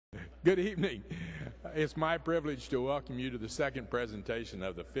Good evening. It's my privilege to welcome you to the second presentation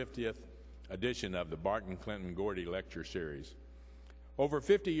of the 50th edition of the Barton Clinton Gordy Lecture Series. Over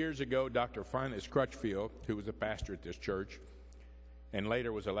 50 years ago, Dr. Finus Crutchfield, who was a pastor at this church and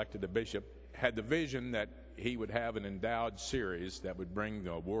later was elected a bishop, had the vision that he would have an endowed series that would bring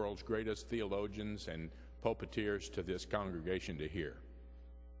the world's greatest theologians and pulpiteers to this congregation to hear.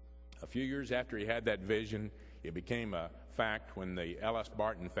 A few years after he had that vision, it became a fact when the Ellis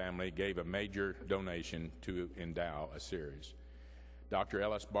Barton family gave a major donation to endow a series. Dr.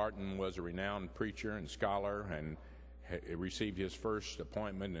 Ellis Barton was a renowned preacher and scholar and received his first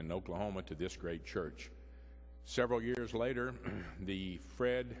appointment in Oklahoma to this great church. Several years later, the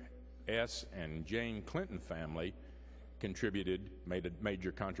Fred S. and Jane Clinton family made a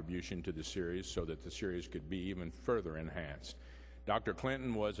major contribution to the series so that the series could be even further enhanced. Dr.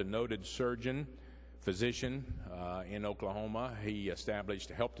 Clinton was a noted surgeon, physician in Oklahoma. He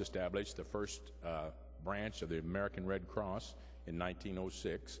helped establish the first branch of the American Red Cross in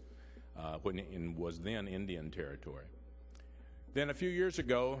 1906, when it was then Indian territory. Then a few years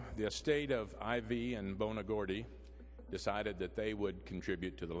ago, the estate of IV and Bona Gordy decided that they would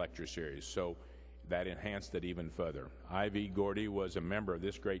contribute to the lecture series, so that enhanced it even further. IV Gordy was a member of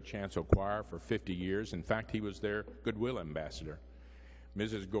this great chancel choir for 50 years. In fact, he was their goodwill ambassador.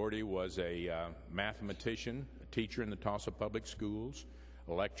 Mrs. Gordy was a mathematician, a teacher in the Tulsa Public Schools,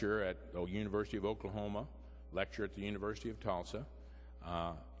 a lecturer at the University of Oklahoma, lecturer at the University of Tulsa.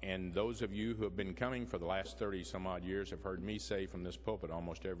 And those of you who have been coming for the last 30-some-odd years have heard me say from this pulpit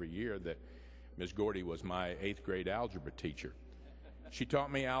almost every year that Ms. Gordy was my 8th grade algebra teacher. She taught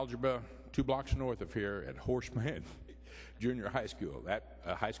me algebra 2 blocks north of here at Horseman Junior High School. That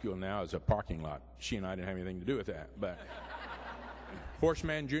high school now is a parking lot. She and I didn't have anything to do with that, but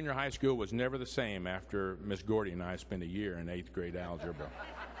Horseman Junior High School was never the same after Miss Gordy and I spent a year in 8th grade algebra.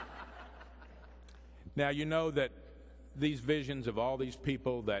 Now, you know that these visions of all these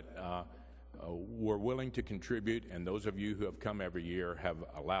people that were willing to contribute, and those of you who have come every year, have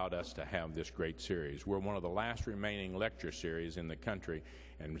allowed us to have this great series. We're one of the last remaining lecture series in the country,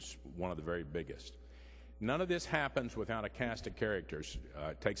 and it's one of the very biggest. None of this happens without a cast of characters.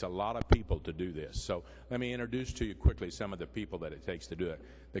 It takes a lot of people to do this. So let me introduce to you quickly some of the people that it takes to do it.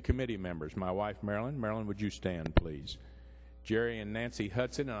 The committee members, my wife, Marilyn. Marilyn, would you stand, please? Jerry and Nancy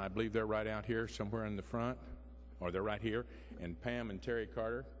Hudson, and I believe they're right out here somewhere in the front, or they're right here. And Pam and Terry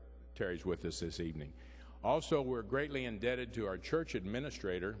Carter. Terry's with us this evening. Also, we're greatly indebted to our church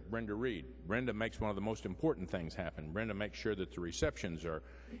administrator, Brenda Reed. Brenda makes one of the most important things happen. Brenda makes sure that the receptions are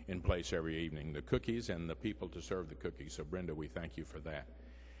in place every evening, the cookies and the people to serve the cookies. So, Brenda, we thank you for that.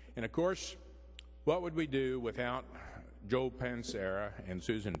 And, of course, what would we do without Joe Pansera and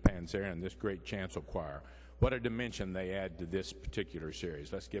Susan Pansera and this great chancel choir? What a dimension they add to this particular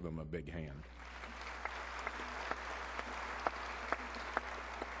series. Let's give them a big hand.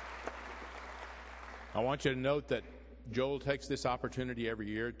 I want you to note that Joel takes this opportunity every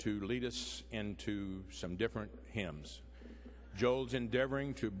year to lead us into some different hymns. Joel's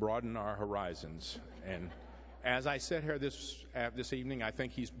endeavoring to broaden our horizons. And as I sit here this evening, I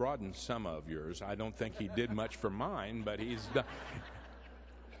think he's broadened some of yours. I don't think he did much for mine, but he's done.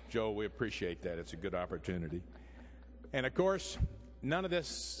 Joel, we appreciate that. It's a good opportunity. And, of course, none of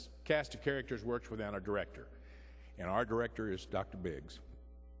this cast of characters works without a director. And our director is Dr. Biggs.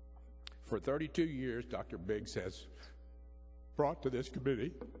 For 32 years, Dr. Biggs has brought to this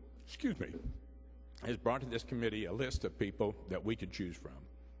committee, a list of people that we could choose from.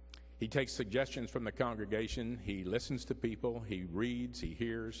 He takes suggestions from the congregation, he listens to people, he reads, he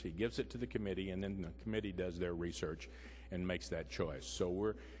hears, he gives it to the committee, and then the committee does their research and makes that choice. So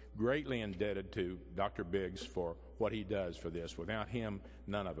we're greatly indebted to Dr. Biggs for what he does for this. Without him,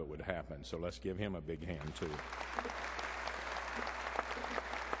 none of it would happen. So let's give him a big hand, too.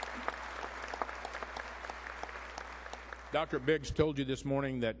 Dr. Biggs told you this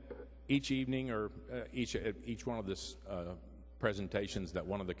morning that each evening or each one of this presentations that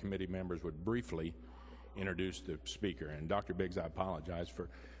one of the committee members would briefly introduce the speaker. And Dr. Biggs, I apologize for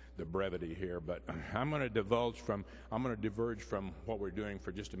the brevity here, but I'm going to diverge from what we're doing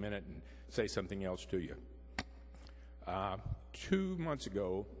for just a minute and say something else to you. 2 months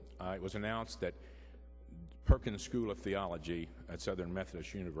ago, it was announced that Perkins School of Theology at Southern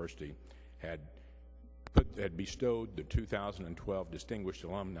Methodist University had bestowed the 2012 Distinguished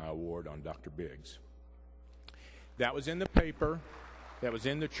Alumni Award on Dr. Biggs. That was in the paper. That was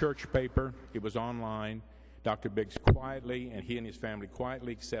in the church paper. It was online. Dr. Biggs quietly, and he and his family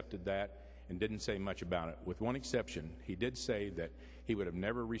quietly accepted that and didn't say much about it. With one exception, he did say that he would have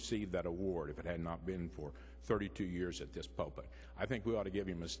never received that award if it had not been for 32 years at this pulpit. I think we ought to give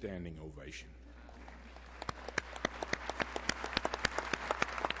him a standing ovation.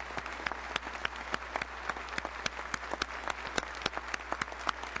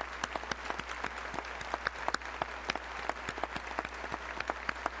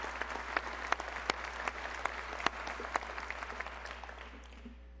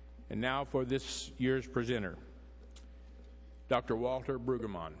 And now for this year's presenter, Dr. Walter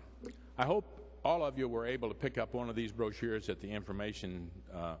Brueggemann. I hope all of you were able to pick up one of these brochures at the information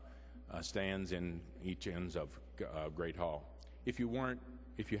stands in each ends of Great Hall. If you weren't,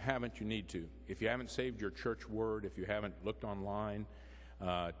 if you haven't, you need to. If you haven't saved your church word, if you haven't looked online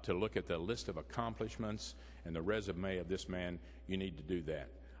to look at the list of accomplishments and the resume of this man, you need to do that.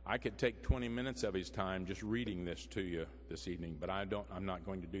 I could take 20 minutes of his time just reading this to you this evening, but I'm not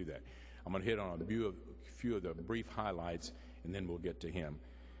going to do that. I'm going to hit on a few of the brief highlights, and then we'll get to him.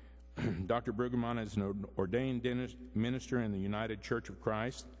 Dr. Brueggemann is an ordained minister in the United Church of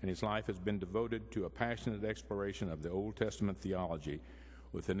Christ, and his life has been devoted to a passionate exploration of the Old Testament theology,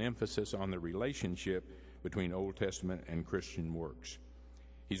 with an emphasis on the relationship between Old Testament and Christian works.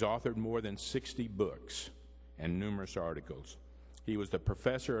 He's authored more than 60 books and numerous articles. He was the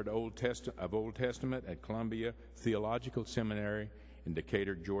professor of Old Testament at Columbia Theological Seminary in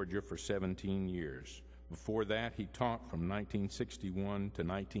Decatur, Georgia, for 17 years. Before that, he taught from 1961 to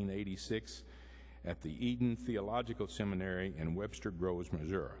 1986 at the Eden Theological Seminary in Webster Groves,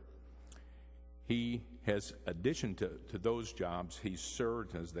 Missouri. He has, addition to those jobs, he's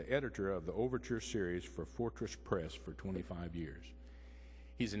served as the editor of the Overture series for Fortress Press for 25 years.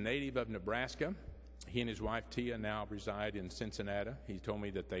 He's a native of Nebraska. He and his wife, Tia, now reside in Cincinnati. He told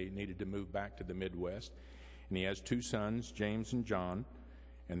me that they needed to move back to the Midwest. And he has 2 sons, James and John,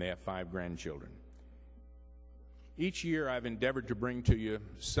 and they have 5 grandchildren. Each year, I've endeavored to bring to you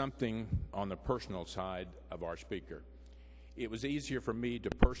something on the personal side of our speaker. It was easier for me to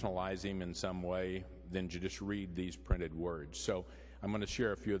personalize him in some way than to just read these printed words. So I'm going to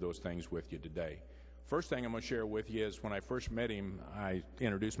share a few of those things with you today. First thing I'm going to share with you is when I first met him, I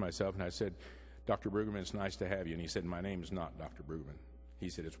introduced myself and I said, Dr. Brueggemann, it's nice to have you. And he said, my name is not Dr. Brueggemann. He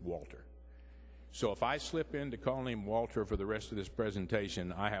said, it's Walter. So if I slip in to call him Walter for the rest of this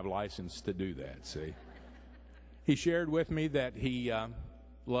presentation, I have license to do that, see? He shared with me that he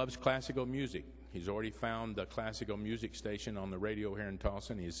loves classical music. He's already found the classical music station on the radio here in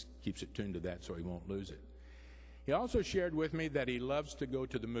Tulsa, and he keeps it tuned to that so he won't lose it. He also shared with me that he loves to go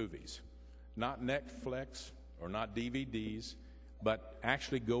to the movies, not Netflix or not DVDs, but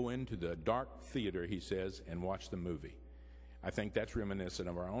actually go into the dark theater, he says, and watch the movie. I think that's reminiscent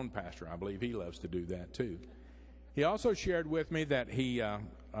of our own pastor. I believe he loves to do that too. He also shared with me that he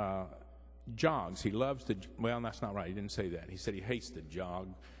jogs. He loves to, well, that's not right. He didn't say that. He said he hates to jog,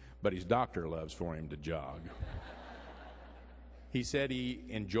 but his doctor loves for him to jog. He said he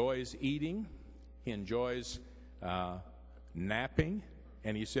enjoys eating. He enjoys napping.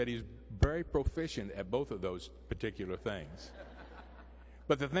 And he said he's very proficient at both of those particular things.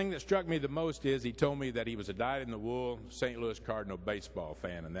 But the thing that struck me the most is he told me that he was a dyed-in-the-wool St. Louis Cardinal baseball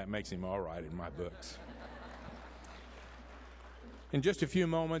fan, and that makes him all right in my books. In just a few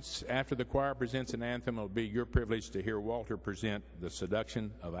moments after the choir presents an anthem, it will be your privilege to hear Walter present the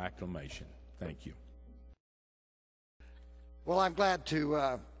Seduction of Acclamation. Thank you. Well, I'm glad to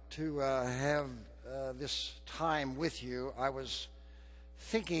have this time with you. I was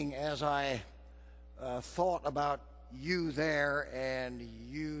thinking as I thought about you there and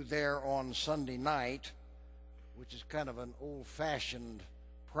you there on Sunday night, which is kind of an old-fashioned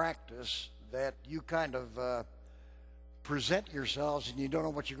practice, that you kind of present yourselves and you don't know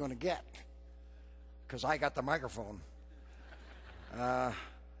what you're going to get, because I got the microphone. And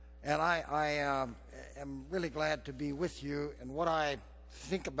I am really glad to be with you. And what I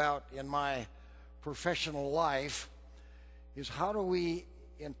think about in my professional life is how do we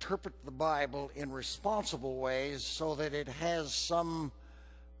interpret the Bible in responsible ways so that it has some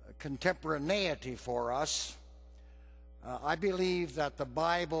contemporaneity for us. I believe that the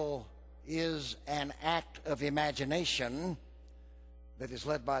Bible is an act of imagination that is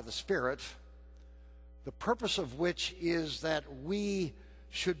led by the Spirit, the purpose of which is that we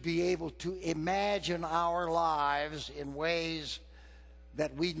should be able to imagine our lives in ways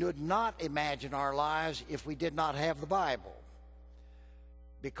that we would not imagine our lives if we did not have the Bible.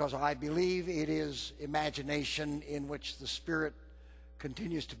 Because I believe it is imagination in which the Spirit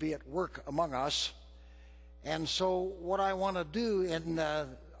continues to be at work among us. And so what I want to do, and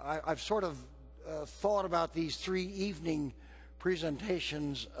I've sort of thought about these 3 evening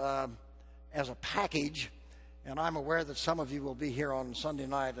presentations as a package, and I'm aware that some of you will be here on Sunday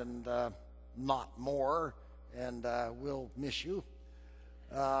night and not more, and we'll miss you.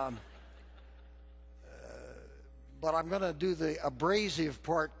 But I'm going to do the abrasive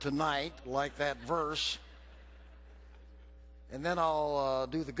part tonight, like that verse. And then I'll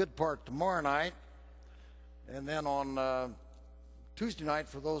do the good part tomorrow night. And then on Tuesday night,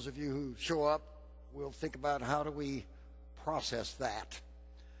 for those of you who show up, we'll think about how do we process that.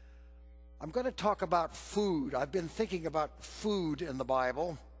 I'm going to talk about food. I've been thinking about food in the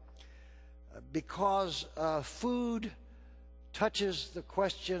Bible because food touches the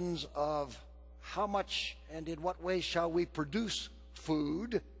questions of how much and in what way shall we produce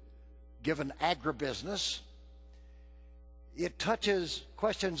food, given agribusiness. It touches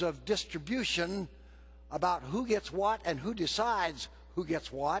questions of distribution about who gets what and who decides who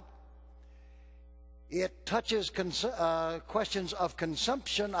gets what. It touches questions of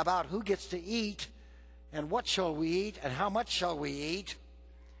consumption about who gets to eat and what shall we eat and how much shall we eat.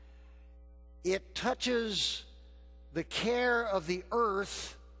 It touches the care of the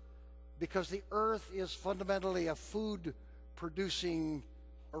earth, because the earth is fundamentally a food-producing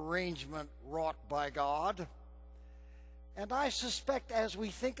arrangement wrought by God. And I suspect as we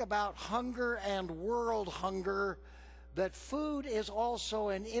think about hunger and world hunger, that food is also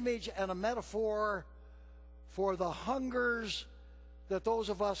an image and a metaphor for the hungers that those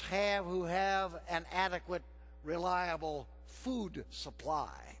of us have who have an adequate, reliable food supply.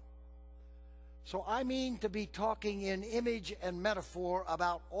 So I mean to be talking in image and metaphor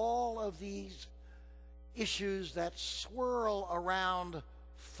about all of these issues that swirl around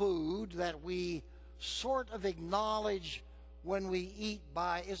food that we sort of acknowledge when we eat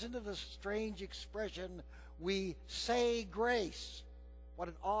by, isn't it a strange expression, we say grace. What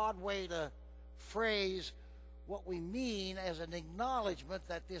an odd way to phrase what we mean as an acknowledgement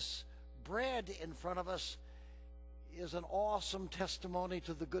that this bread in front of us is an awesome testimony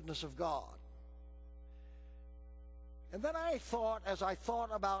to the goodness of God. And then I thought, as I thought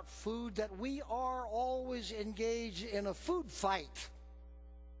about food, that we are always engaged in a food fight.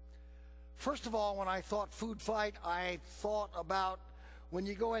 First of all, when I thought food fight, I thought about when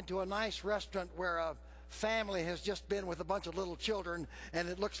you go into a nice restaurant where a family has just been with a bunch of little children and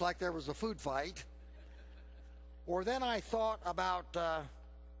it looks like there was a food fight. Or then I thought about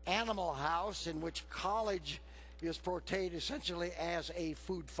Animal House, in which college is portrayed essentially as a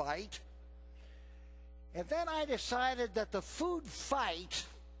food fight. And then I decided that the food fight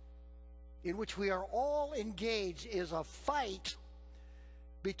in which we are all engaged is a fight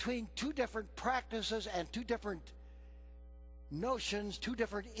between two different practices and two different notions, two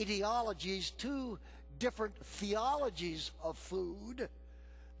different ideologies, two different theologies of food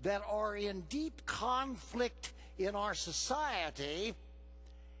that are in deep conflict in our society.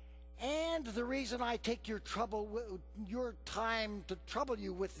 And the reason I take your time to trouble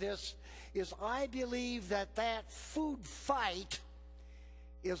you with this is I believe that that food fight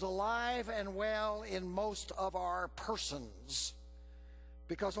is alive and well in most of our persons.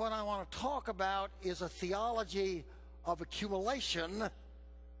 Because what I want to talk about is a theology of accumulation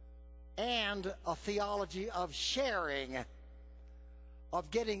and a theology of sharing,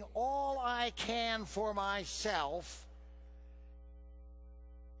 of getting all I can for myself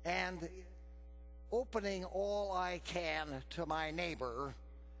and opening all I can to my neighbor.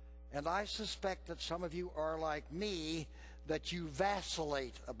 And I suspect that some of you are like me, that you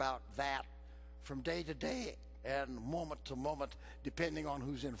vacillate about that from day to day and moment to moment, depending on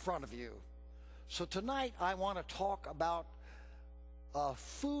who's in front of you. So tonight I want to talk about a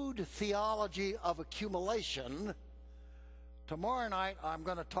food theology of accumulation. Tomorrow night I'm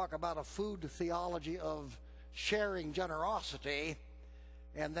going to talk about a food theology of sharing generosity.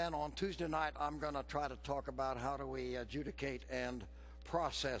 And then on Tuesday night I'm going to try to talk about how do we adjudicate and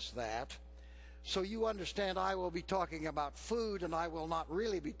process that. So you understand, I will be talking about food, and I will not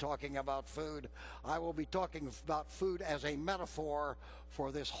really be talking about food. I will be talking about food as a metaphor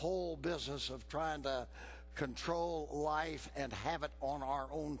for this whole business of trying to control life and have it on our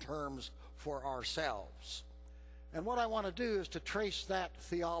own terms for ourselves. And what I want to do is to trace that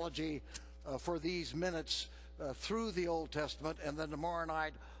theology for these minutes through the Old Testament, and then tomorrow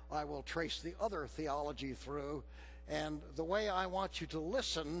night I will trace the other theology through. And the way I want you to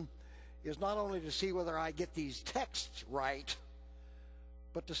listen is not only to see whether I get these texts right,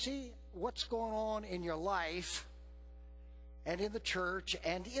 but to see what's going on in your life and in the church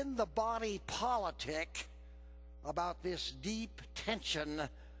and in the body politic about this deep tension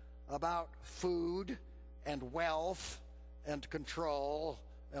about food and wealth and control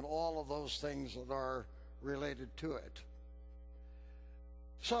and all of those things that are related to it.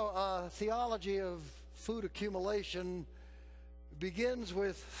 So theology of food accumulation begins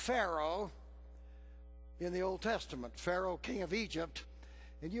with Pharaoh in the Old Testament, Pharaoh, king of Egypt.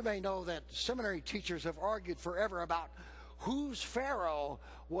 And you may know that seminary teachers have argued forever about who's Pharaoh.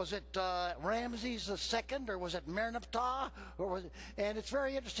 Was it Ramses II, or was it Merneptah? And it's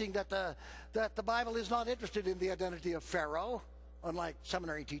very interesting that the Bible is not interested in the identity of Pharaoh, unlike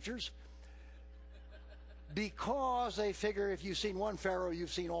seminary teachers, because they figure if you've seen one Pharaoh,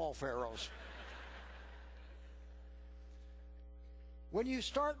 you've seen all pharaohs. When you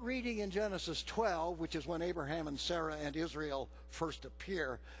start reading in Genesis 12, which is when Abraham and Sarah and Israel first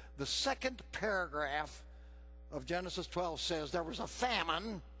appear, the second paragraph of Genesis 12 says there was a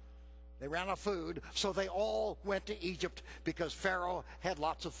famine. They ran out of food, so they all went to Egypt because Pharaoh had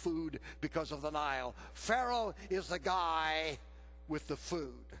lots of food because of the Nile. Pharaoh is the guy with the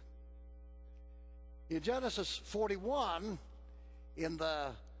food. In Genesis 41, in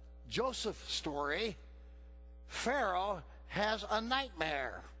the Joseph story, Pharaoh has a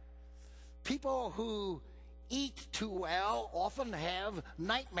nightmare. People who eat too well often have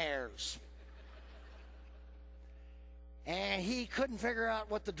nightmares. And he couldn't figure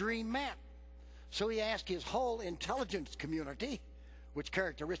out what the dream meant. So he asked his whole intelligence community, which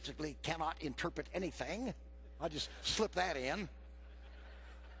characteristically cannot interpret anything. I'll just slip that in.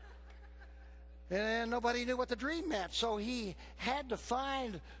 And nobody knew what the dream meant. So he had to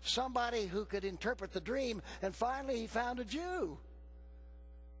find somebody who could interpret the dream. And finally he found a Jew.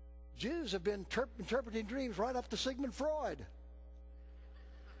 Jews have been interpreting dreams right up to Sigmund Freud.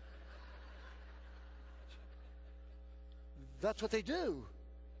 That's what they do.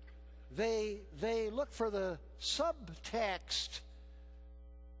 They look for the subtext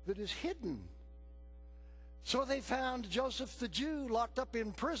that is hidden. So they found Joseph the Jew locked up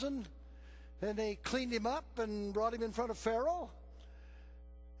in prison, and they cleaned him up and brought him in front of Pharaoh.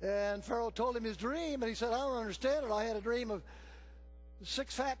 And Pharaoh told him his dream, and he said, I don't understand it. I had a dream of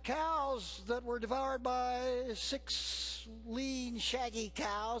 6 fat cows that were devoured by 6 lean, shaggy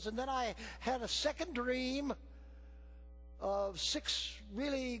cows. And then I had a second dream of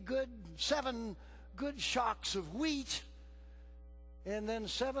 7 good shocks of wheat, and then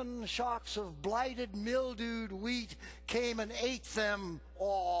 7 shocks of blighted, mildewed wheat came and ate them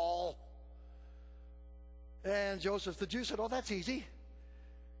all. And Joseph the Jew said, oh, that's easy.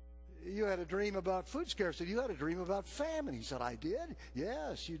 You had a dream about food scarcity. You had a dream about famine. He said, I did?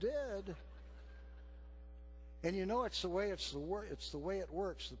 Yes, you did. And you know, it's the way it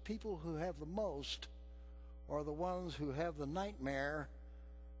works. The people who have the most are the ones who have the nightmare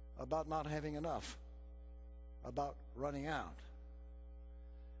about not having enough, about running out.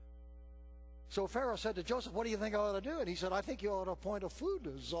 So Pharaoh said to Joseph, what do you think I ought to do? And he said, I think you ought to appoint a food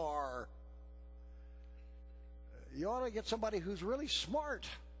czar. You ought to get somebody who's really smart.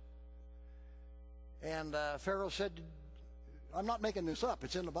 And Pharaoh said, I'm not making this up,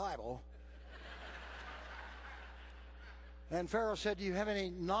 it's in the Bible. And Pharaoh said, do you have any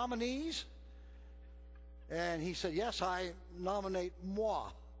nominees? And he said, yes, I nominate moi.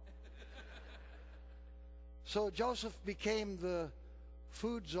 So Joseph became the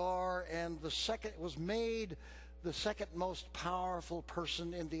food czar, and was made the second most powerful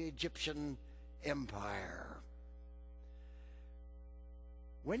person in the Egyptian empire.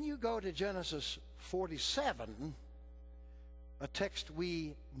 When you go to Genesis 47, a text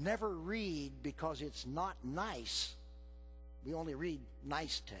we never read because it's not nice. We only read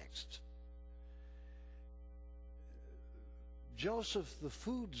nice texts. Joseph, the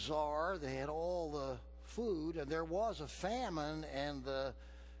food czar, they had all the food, and there was a famine, and the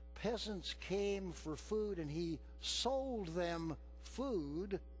peasants came for food, and he sold them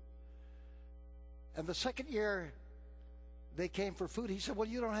food. And the second year they came for food, he said, well,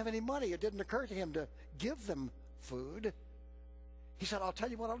 you don't have any money. It didn't occur to him to give them food. He said, I'll tell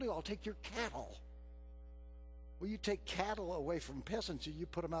you what I'll do. I'll take your cattle. Well, you take cattle away from peasants, and you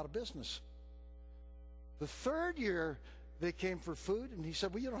put them out of business. The third year they came for food, and he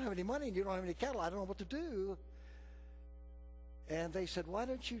said, well, you don't have any money, and you don't have any cattle. I don't know what to do. And they said, why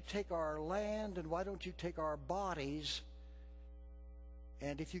don't you take our land, and why don't you take our bodies,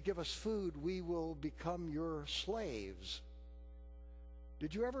 and if you give us food, we will become your slaves.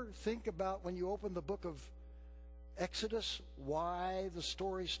 Did you ever think about, when you open the book of Exodus, why the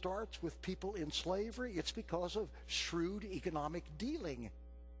story starts with people in slavery? It's because of shrewd economic dealing.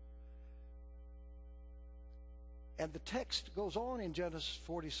 And the text goes on in Genesis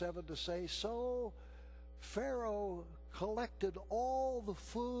 47 to say, so Pharaoh collected all the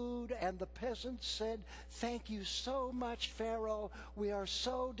food, and the peasants said, thank you so much, Pharaoh. We are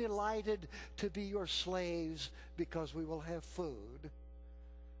so delighted to be your slaves because we will have food.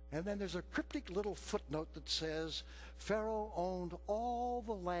 And then there's a cryptic little footnote that says, Pharaoh owned all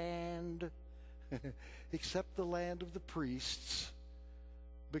the land except the land of the priests,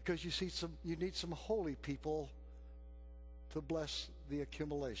 because you need some holy people to bless the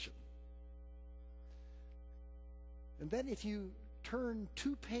accumulation. And then if you turn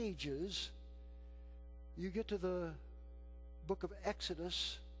 2 pages, you get to the book of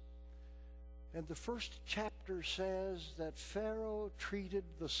Exodus, and the first chapter says that Pharaoh treated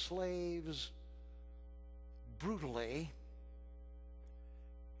the slaves brutally,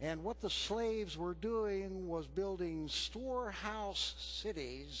 and what the slaves were doing was building storehouse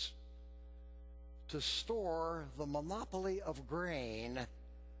cities to store the monopoly of grain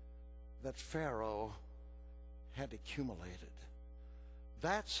that Pharaoh had accumulated.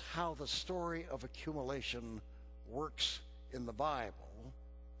 That's how the story of accumulation works in the Bible.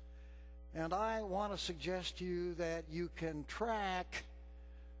 And I want to suggest to you that you can track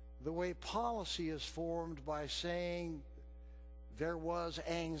the way policy is formed by saying there was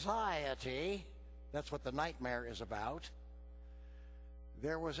anxiety. That's what the nightmare is about.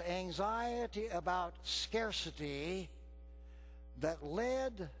 There was anxiety about scarcity that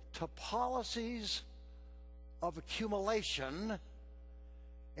led to policies of accumulation.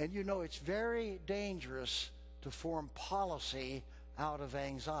 And you know, it's very dangerous to form policy out of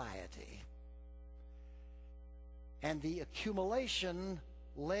anxiety. And the accumulation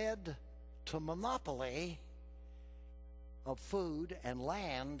led to monopoly of food and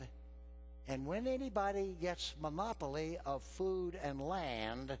land. And when anybody gets monopoly of food and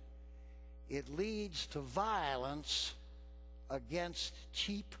land, it leads to violence against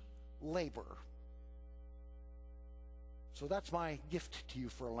cheap labor. So that's my gift to you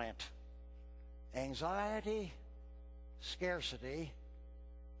for Lent. Anxiety, scarcity,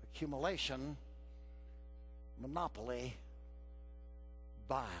 accumulation, monopoly,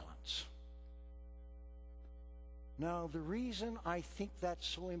 violence. Now, the reason I think that's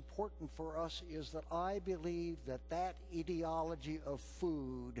so important for us is that I believe that that ideology of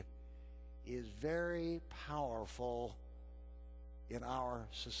food is very powerful in our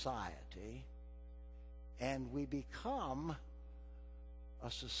society, and we become a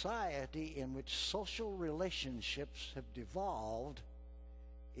society in which social relationships have devolved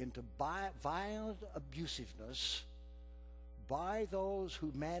into violent abusiveness by those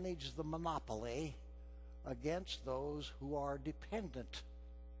who manage the monopoly against those who are dependent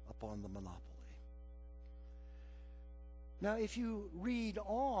upon the monopoly. Now, if you read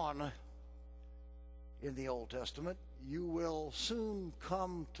on in the Old Testament, you will soon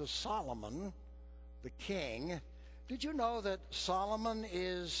come to Solomon, the king. Did you know that Solomon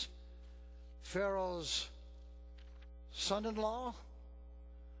is Pharaoh's son-in-law?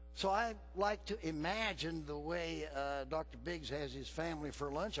 So I like to imagine the way Dr. Biggs has his family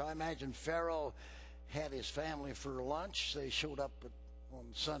for lunch. I imagine Pharaoh had his family for lunch. They showed up on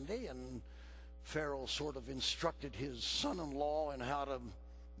Sunday, and Pharaoh sort of instructed his son-in-law in how to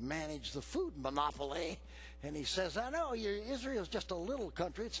manage the food monopoly. And he says, I know Israel's just a little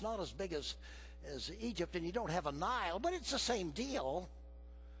country. It's not as big as Egypt, and you don't have a Nile, but it's the same deal.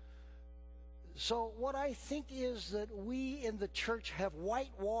 So what I think is that we in the church have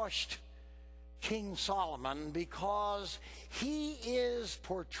whitewashed King Solomon because he is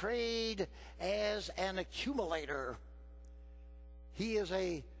portrayed as an accumulator. He is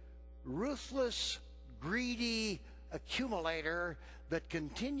a ruthless, greedy accumulator that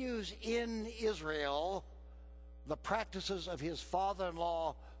continues in Israel the practices of his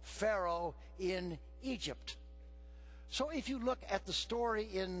father-in-law Pharaoh in Egypt. So if you look at the story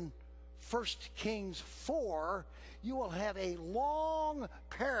in 1 Kings 4, you will have a long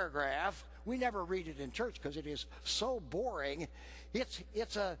paragraph. We never read it in church because it is so boring.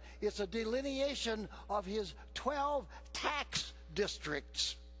 It's a delineation of his 12 tax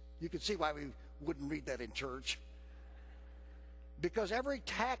districts. You can see why we wouldn't read that in church. Because every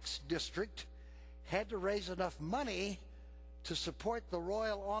tax district had to raise enough money to support the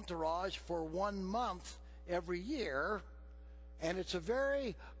royal entourage for 1 month every year. And it's a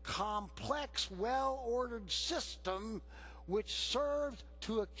very complex, well-ordered system which served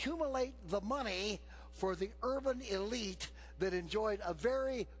to accumulate the money for the urban elite that enjoyed a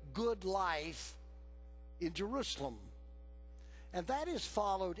very good life in Jerusalem. And that is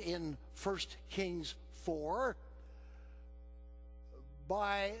followed in 1 Kings 4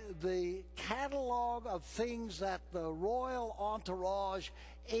 by the catalog of things that the royal entourage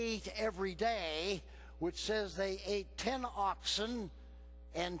ate every day, which says they ate 10 oxen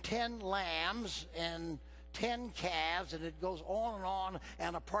and 10 lambs and 10 calves, and it goes on,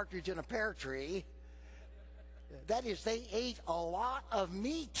 and a partridge in a pear tree. That is, they ate a lot of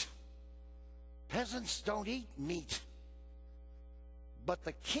meat. Peasants don't eat meat. but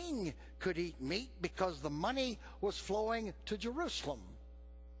the king could eat meat because the money was flowing to Jerusalem.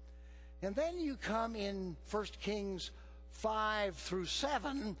 And then you come in 1 Kings 5 through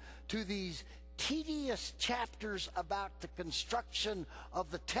 7 to these tedious chapters about the construction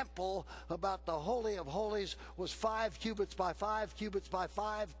of the temple, about the Holy of Holies was 5 cubits by 5 cubits by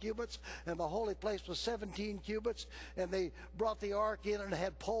 5 cubits, and the holy place was 17 cubits, and they brought the ark in and it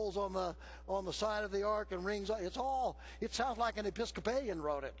had poles on the side of the ark and rings. It sounds like an Episcopalian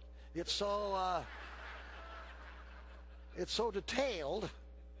wrote it. It's so detailed.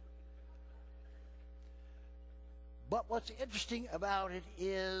 But what's interesting about it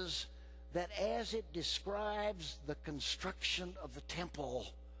is that as it describes the construction of the temple,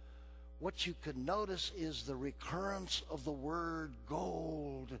 what you can notice is the recurrence of the word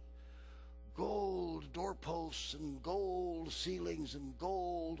gold. Gold doorposts and gold ceilings and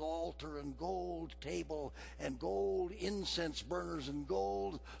gold altar and gold table and gold incense burners and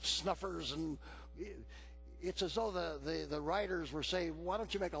gold snuffers. And it's as though the writers were saying, why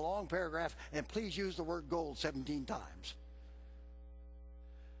don't you make a long paragraph and please use the word gold 17 times.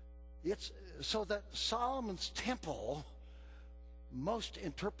 It's so that Solomon's temple, most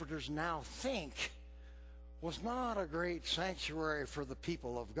interpreters now think, was not a great sanctuary for the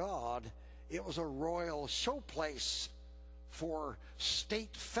people of God. It was a royal showplace for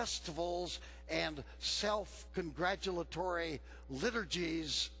state festivals and self-congratulatory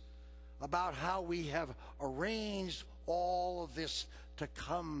liturgies about how we have arranged all of this to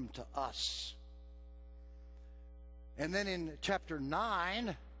come to us. And then in chapter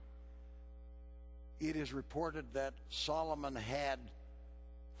 9, it is reported that Solomon had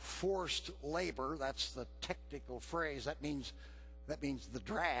forced labor. That's the technical phrase. That means the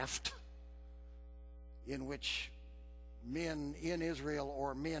draft, in which men in Israel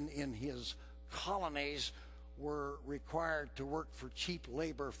or men in his colonies were required to work for cheap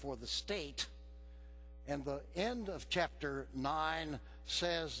labor for the state. And the end of chapter 9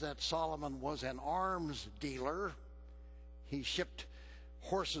 says that Solomon was an arms dealer. He shipped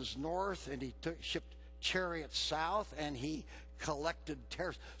horses north, and he shipped chariots south, and he collected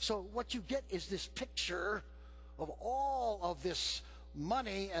tariffs. So what you get is this picture of all of this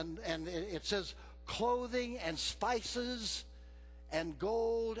money, and it says clothing and spices and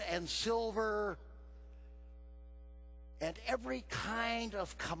gold and silver and every kind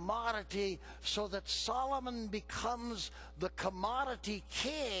of commodity, so that Solomon becomes the commodity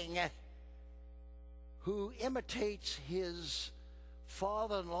king who imitates his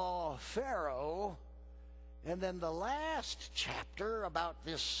father-in-law Pharaoh. And then the last chapter about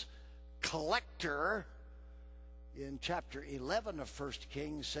this collector in chapter 11 of 1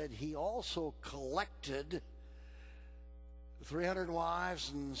 Kings said he also collected 300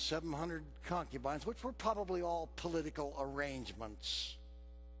 wives and 700 concubines, which were probably all political arrangements.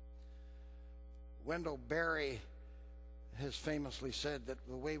 Wendell Berry has famously said that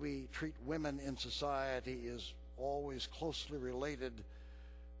the way we treat women in society is always closely related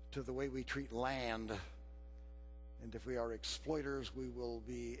to the way we treat land. And if we are exploiters, we will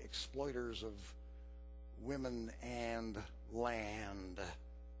be exploiters of women and land.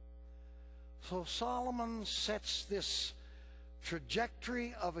 So Solomon sets this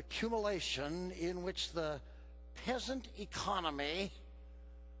trajectory of accumulation in which the peasant economy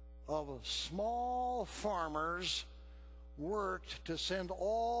of small farmers worked to send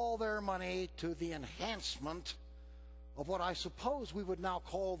all their money to the enhancement of what I suppose we would now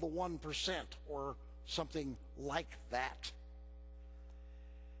call the 1%, or something like that.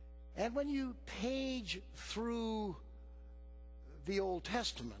 And when you page through the Old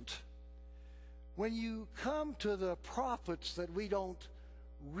Testament, when you come to the prophets that we don't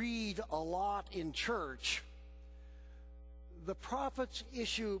read a lot in church, the prophets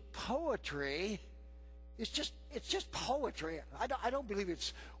issue poetry. It's just poetry. I don't believe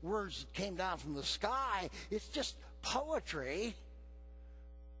it's words that came down from the sky. It's just poetry.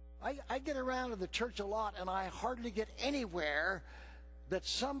 I get around to the church a lot, and I hardly get anywhere that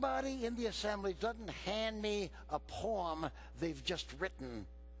somebody in the assembly doesn't hand me a poem they've just written.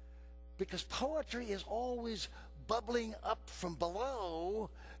 Because poetry is always bubbling up from below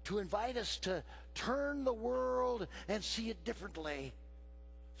to invite us to turn the world and see it differently.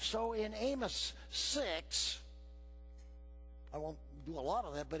 So in Amos 6, I won't do a lot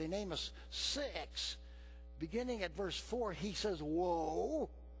of that, but in Amos 6, beginning at verse 4, he says, woe.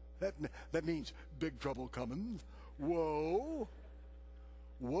 That means big trouble coming. Woe.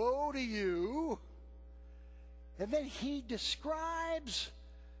 Woe to you. And then he describes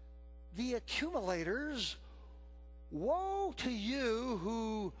the accumulators. Woe to you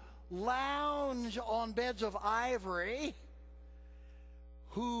who lounge on beds of ivory.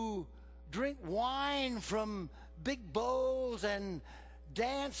 who drink wine from big bowls and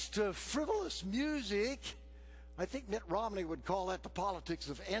dance to frivolous music. I think Mitt Romney would call that the politics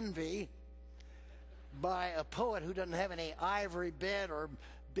of envy, by a poet who doesn't have any ivory bed or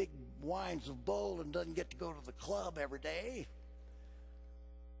big wines of bowl and doesn't get to go to the club every day.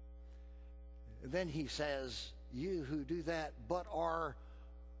 And then he says, you who do that but are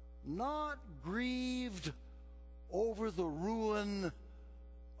not grieved over the ruin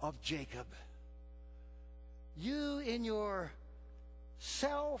of Jacob. You in your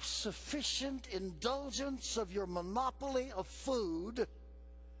self-sufficient indulgence of your monopoly of food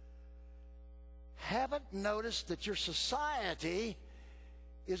haven't noticed that your society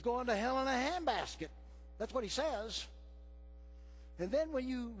is going to hell in a handbasket. That's what he says. And then when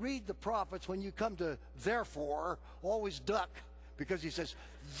you read the prophets, when you come to therefore, always duck, because he says,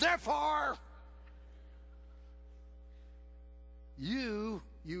 therefore, you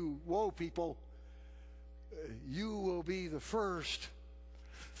woe people, you will be the first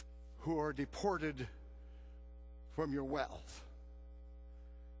who are deported from your wealth.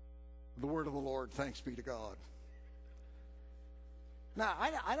 The word of the Lord, thanks be to God. Now,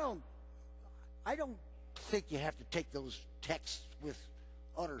 I don't think you have to take those texts with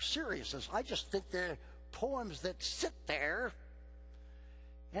utter seriousness. I just think they're poems that sit there,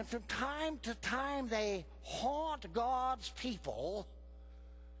 and from time to time they haunt God's people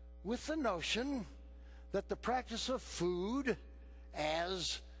with the notion that the practice of food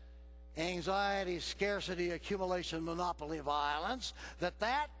as anxiety, scarcity, accumulation, monopoly, violence,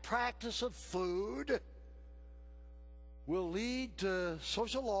 that practice of food will lead to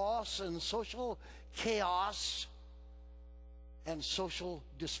social loss and social chaos and social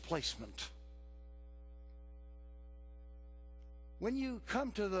displacement. When you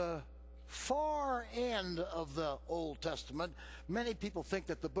come to the far end of the Old Testament, many people think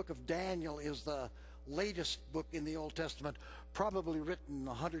that the book of Daniel is the latest book in the Old Testament, probably written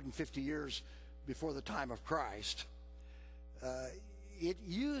 150 years before the time of Christ. It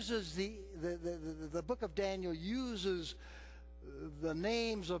uses the book of Daniel uses the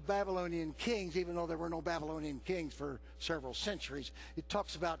names of Babylonian kings, even though there were no Babylonian kings for several centuries. It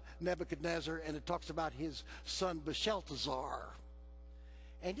talks about Nebuchadnezzar, and it talks about his son Belshazzar.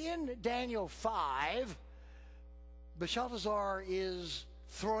 And in Daniel 5, Belshazzar is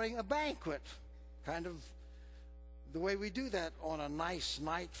throwing a banquet, kind of the way we do that on a nice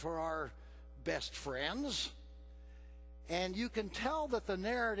night for our best friends. And you can tell that the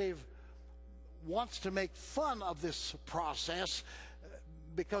narrative wants to make fun of this process,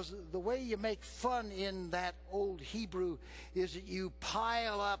 because the way you make fun in that old Hebrew is that you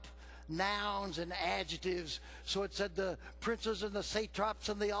pile up nouns and adjectives. So it said the princes and the satraps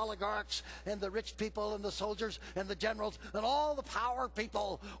and the oligarchs and the rich people and the soldiers and the generals and all the power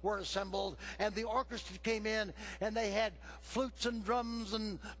people were assembled, and the orchestra came in, and they had flutes and drums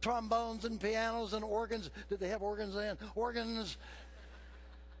and trombones and pianos and organs. Did they have organs then? Organs.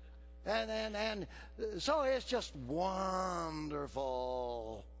 And so it's just wonderful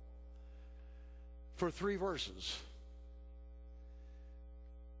for 3 verses.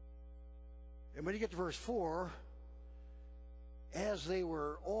 And when you get to verse 4, as they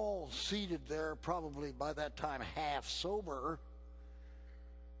were all seated there, probably by that time half sober,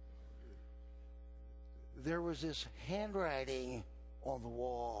 there was this handwriting on the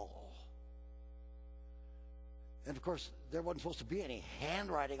wall. And of course, there wasn't supposed to be any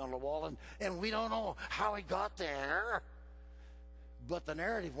handwriting on the wall, and we don't know how it got there. But the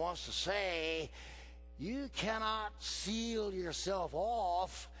narrative wants to say, you cannot seal yourself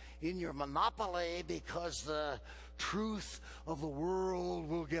off in your monopoly, because the truth of the world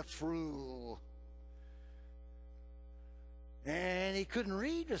will get through. And he couldn't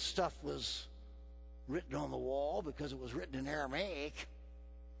read the stuff was written on the wall because it was written in Aramaic.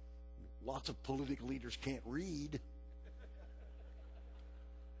 Lots of political leaders can't read.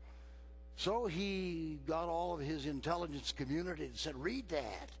 So he got all of his intelligence community and said, read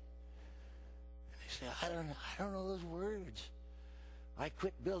that. And they said, I don't know those words. I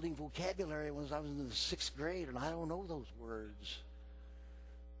quit building vocabulary when I was in the 6th grade, and I don't know those words.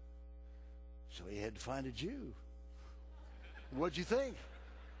 So he had to find a Jew. What'd you think?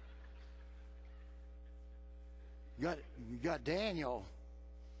 You got Daniel.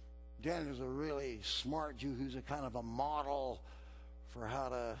 Daniel's a really smart Jew who's a kind of a model for how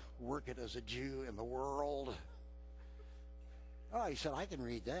to work it as a Jew in the world. Oh, he said, I can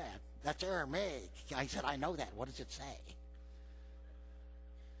read that. That's Aramaic. I said, I know that. What does it say?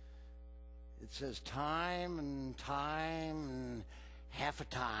 It says time and half a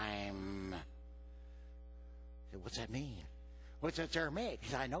time. I said, what's that mean? What's it's Aramaic? He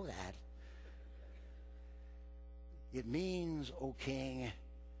said, I know that. It means, O king,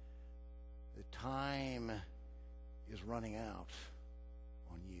 the time is running out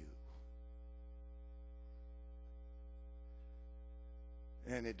on you.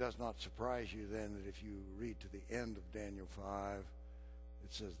 And it does not surprise you then that if you read to the end of Daniel 5,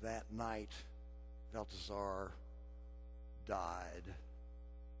 it says that night Belteshazzar died.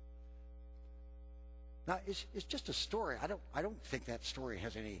 Now, it's just a story. I don't think that story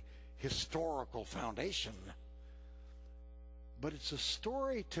has any historical foundation. But it's a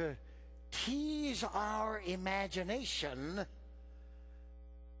story to tease our imagination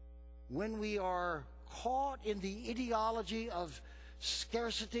when we are caught in the ideology of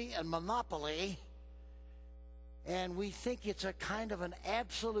scarcity and monopoly, and we think it's a kind of an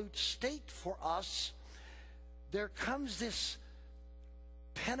absolute state for us. There comes this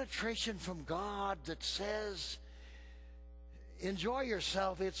penetration from God that says, enjoy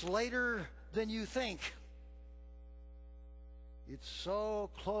yourself, it's later than you think. It's so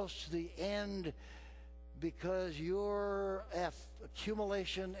close to the end because your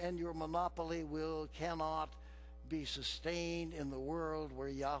accumulation and your monopoly cannot be sustained in the world where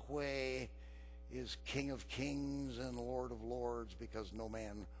Yahweh is King of kings and Lord of lords, because no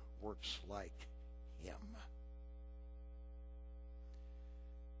man works like him.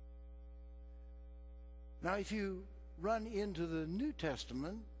 Now, if you run into the New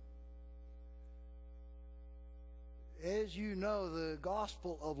Testament, as you know, the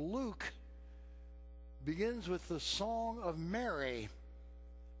Gospel of Luke begins with the Song of Mary,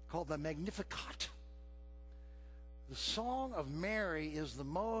 called the Magnificat. The Song of Mary is the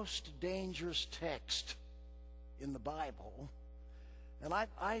most dangerous text in the Bible. And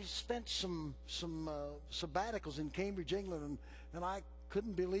I spent some sabbaticals in Cambridge, England, and I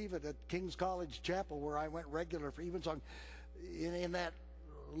couldn't believe it at King's College Chapel, where I went regular for evensong. In that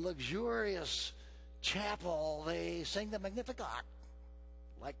luxurious chapel, they sing the Magnificat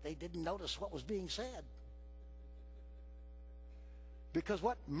like they didn't notice what was being said. Because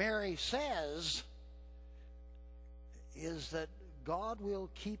what Mary says is that God will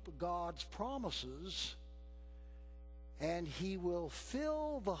keep God's promises, and he will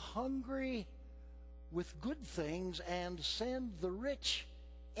fill the hungry with good things and send the rich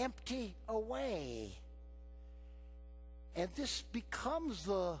empty away. And this becomes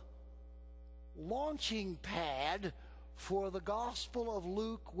the launching pad for the Gospel of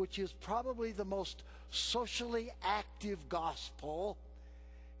Luke, which is probably the most socially active gospel,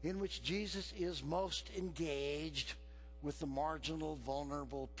 in which Jesus is most engaged with the marginal,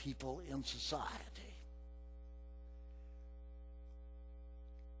 vulnerable people in society.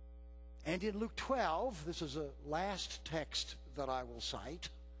 And in Luke 12, this is a last text that I will cite,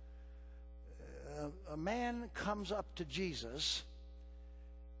 a man comes up to Jesus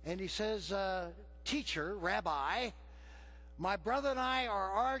and he says, teacher, rabbi, my brother and I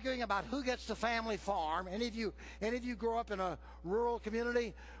are arguing about who gets the family farm. Any of you grow up in a rural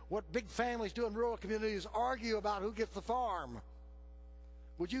community? What big families do in rural communities argue about who gets the farm.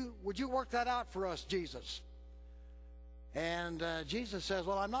 Would you work that out for us, Jesus? And Jesus says,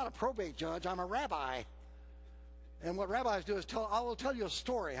 well, I'm not a probate judge, I'm a rabbi. And what rabbis do is I will tell you a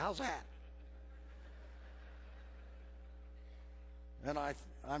story. How's that? And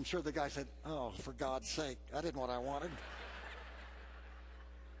I'm sure the guy said, oh, for God's sake, I didn't know what I wanted.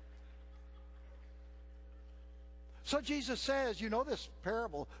 So Jesus says, you know this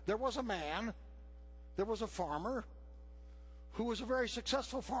parable, there was a man, there was a farmer who was a very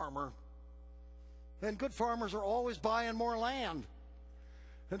successful farmer. And good farmers are always buying more land.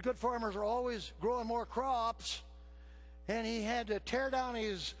 And good farmers are always growing more crops. And he had to tear down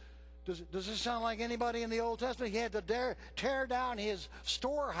his, does this sound like anybody in the Old Testament? He had to tear down his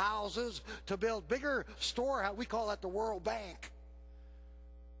storehouses to build bigger storehouses. We call that the World Bank.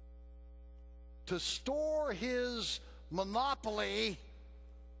 To store his monopoly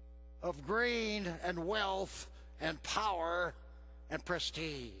of grain and wealth and power and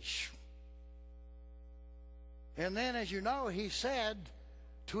prestige. And then, as you know, he said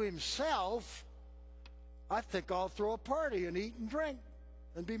to himself, I think I'll throw a party and eat and drink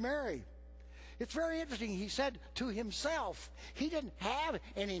and be merry. It's very interesting. He said to himself. He didn't have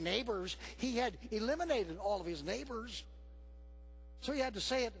any neighbors. He had eliminated all of his neighbors. So he had to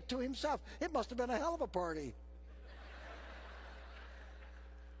say it to himself. It must have been a hell of a party.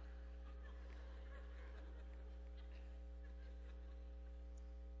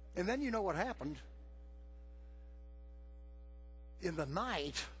 And then you know what happened. In the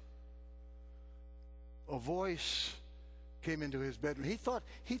night, a voice came into his bedroom.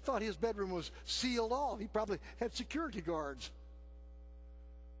 He thought his bedroom was sealed off. He probably had security guards.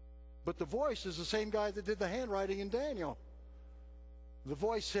 But the voice is the same guy that did the handwriting in Daniel. The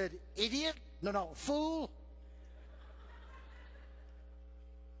voice said, idiot? No, fool.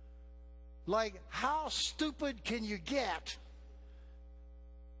 Like, how stupid can you get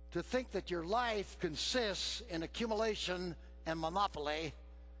to think that your life consists in accumulation and monopoly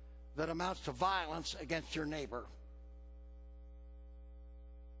that amounts to violence against your neighbor?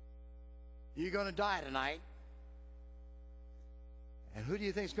 You're going to die tonight. And who do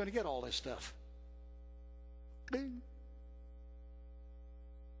you think is going to get all this stuff? Ding.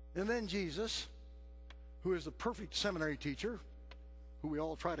 And then Jesus, who is the perfect seminary teacher, who we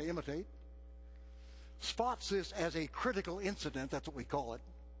all try to imitate, spots this as a critical incident, that's what we call it.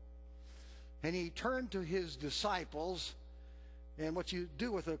 And he turned to his disciples, and what you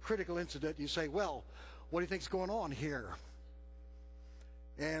do with a critical incident, you say, well, what do you think's going on here?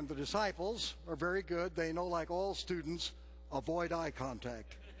 And the disciples are very good. They know, like all students, avoid eye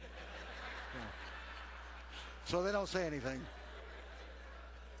contact. Yeah. So they don't say anything.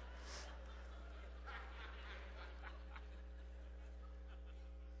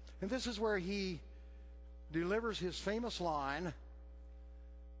 And this is where he delivers his famous line,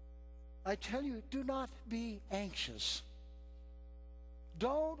 I tell you, do not be anxious.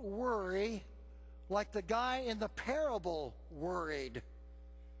 Don't worry like the guy in the parable worried,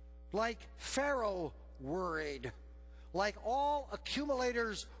 like Pharaoh worried, like all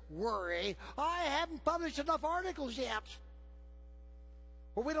accumulators worry. I haven't published enough articles yet.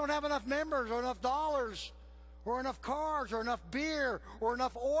 Or we don't have enough members or enough dollars or enough cars or enough beer or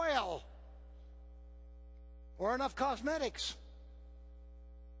enough oil or enough cosmetics.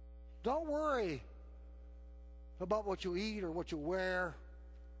 Don't worry about what you eat or what you wear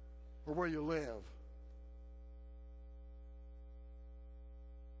or where you live.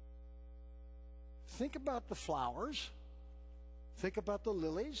 Think about the flowers. Think about the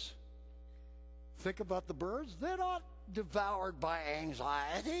lilies. Think about the birds. They're not devoured by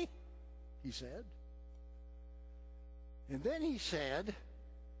anxiety, he said. And then he said,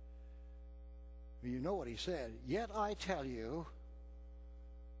 you know what he said, yet I tell you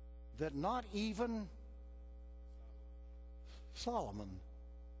that not even Solomon,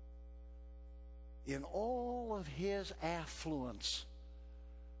 in all of his affluence,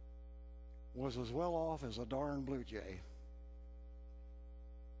 was as well off as a darn blue jay.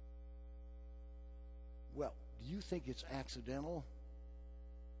 Well, do you think it's accidental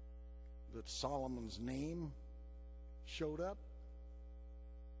that Solomon's name showed up?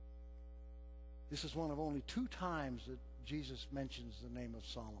 This is one of only 2 times that Jesus mentions the name of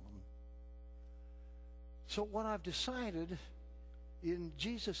Solomon. So what I've decided, in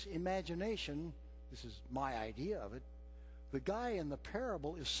Jesus' imagination, this is my idea of it, the guy in the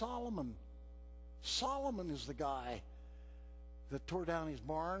parable is Solomon. Solomon is the guy that tore down his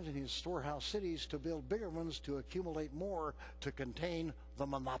barns and his storehouse cities to build bigger ones to accumulate more to contain the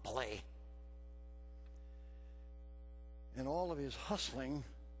monopoly. And all of his hustling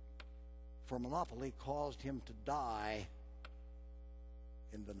for monopoly caused him to die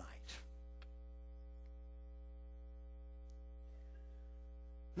in the night.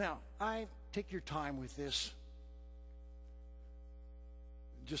 Now, I take your time with this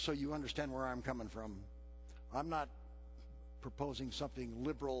just so you understand where I'm coming from. I'm not proposing something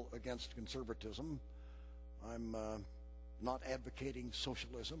liberal against conservatism. I'm not advocating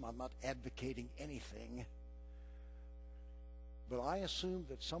socialism. I'm not advocating anything. But I assume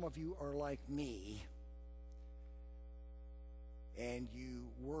that some of you are like me, and you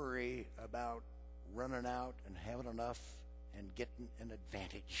worry about running out and having enough and getting an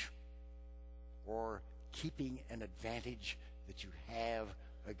advantage, or keeping an advantage that you have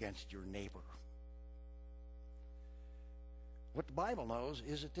against your neighbor. What the Bible knows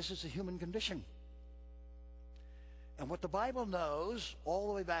is that this is a human condition. And what the Bible knows, all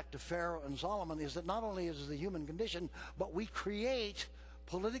the way back to Pharaoh and Solomon, is that not only is it the human condition, but we create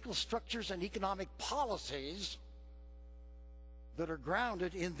political structures and economic policies that are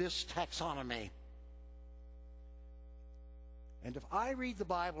grounded in this taxonomy. And if I read the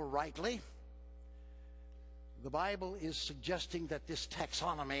Bible rightly, the Bible is suggesting that this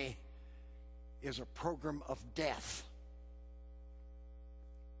taxonomy is a program of death.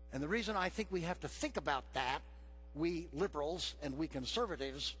 And the reason I think we have to think about that, we liberals and we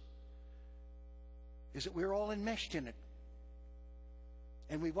conservatives, is that we're all enmeshed in it.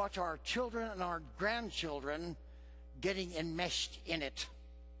 And we watch our children and our grandchildren getting enmeshed in it.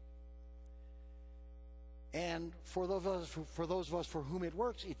 And for those of us for whom it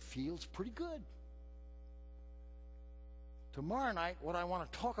works, it feels pretty good. Tomorrow night, what I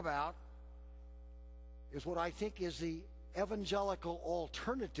want to talk about is what I think is the evangelical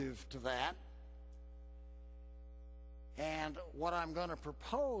alternative to that. And what I'm going to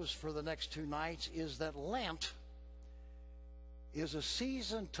propose for the next 2 nights is that Lent is a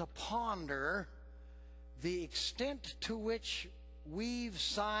season to ponder the extent to which we've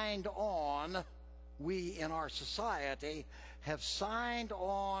signed on, we in our society have signed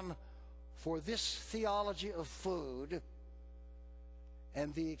on for this theology of food,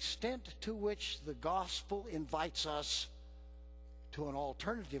 and the extent to which the gospel invites us to an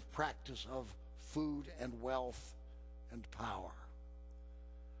alternative practice of food and wealth and power.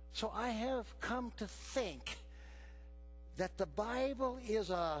 So I have come to think that the Bible is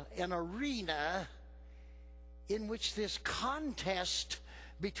an arena in which this contest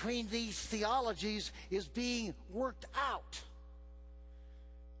between these theologies is being worked out.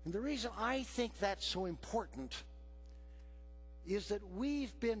 And the reason I think that's so important is that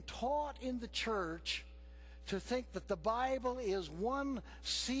we've been taught in the church to think that the Bible is one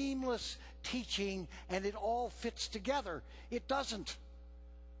seamless teaching and it all fits together. It doesn't.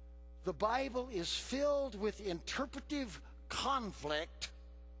 The Bible is filled with interpretive conflict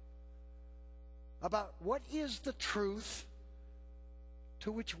about what is the truth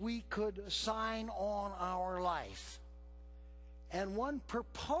to which we could sign on our life. And one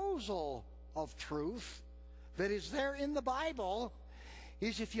proposal of truth that is there in the Bible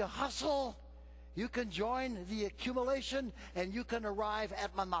is, if you hustle, you can join the accumulation and you can arrive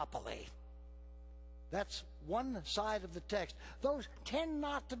at monopoly. That's one side of the text. Those tend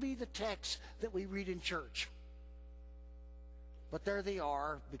not to be the texts that we read in church. But there they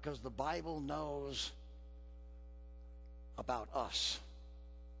are, because the Bible knows about us.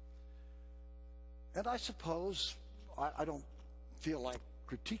 And I suppose, I don't feel like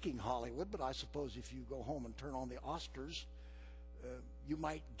critiquing Hollywood, but I suppose if you go home and turn on the Oscars, you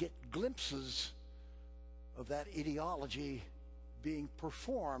might get glimpses of that ideology being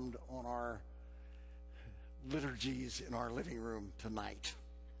performed on our liturgies in our living room tonight.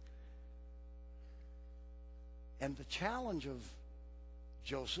 And the challenge of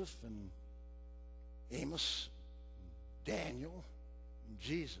Joseph and Amos, and Daniel, and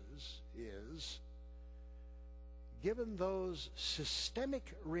Jesus is, given those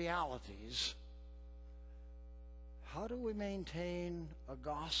systemic realities, how do we maintain a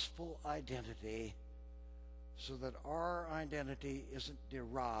gospel identity so that our identity isn't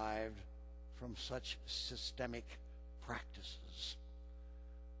derived from such systemic practices?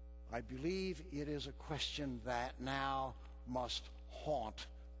 I believe it is a question that now must haunt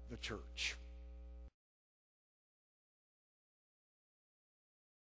the church.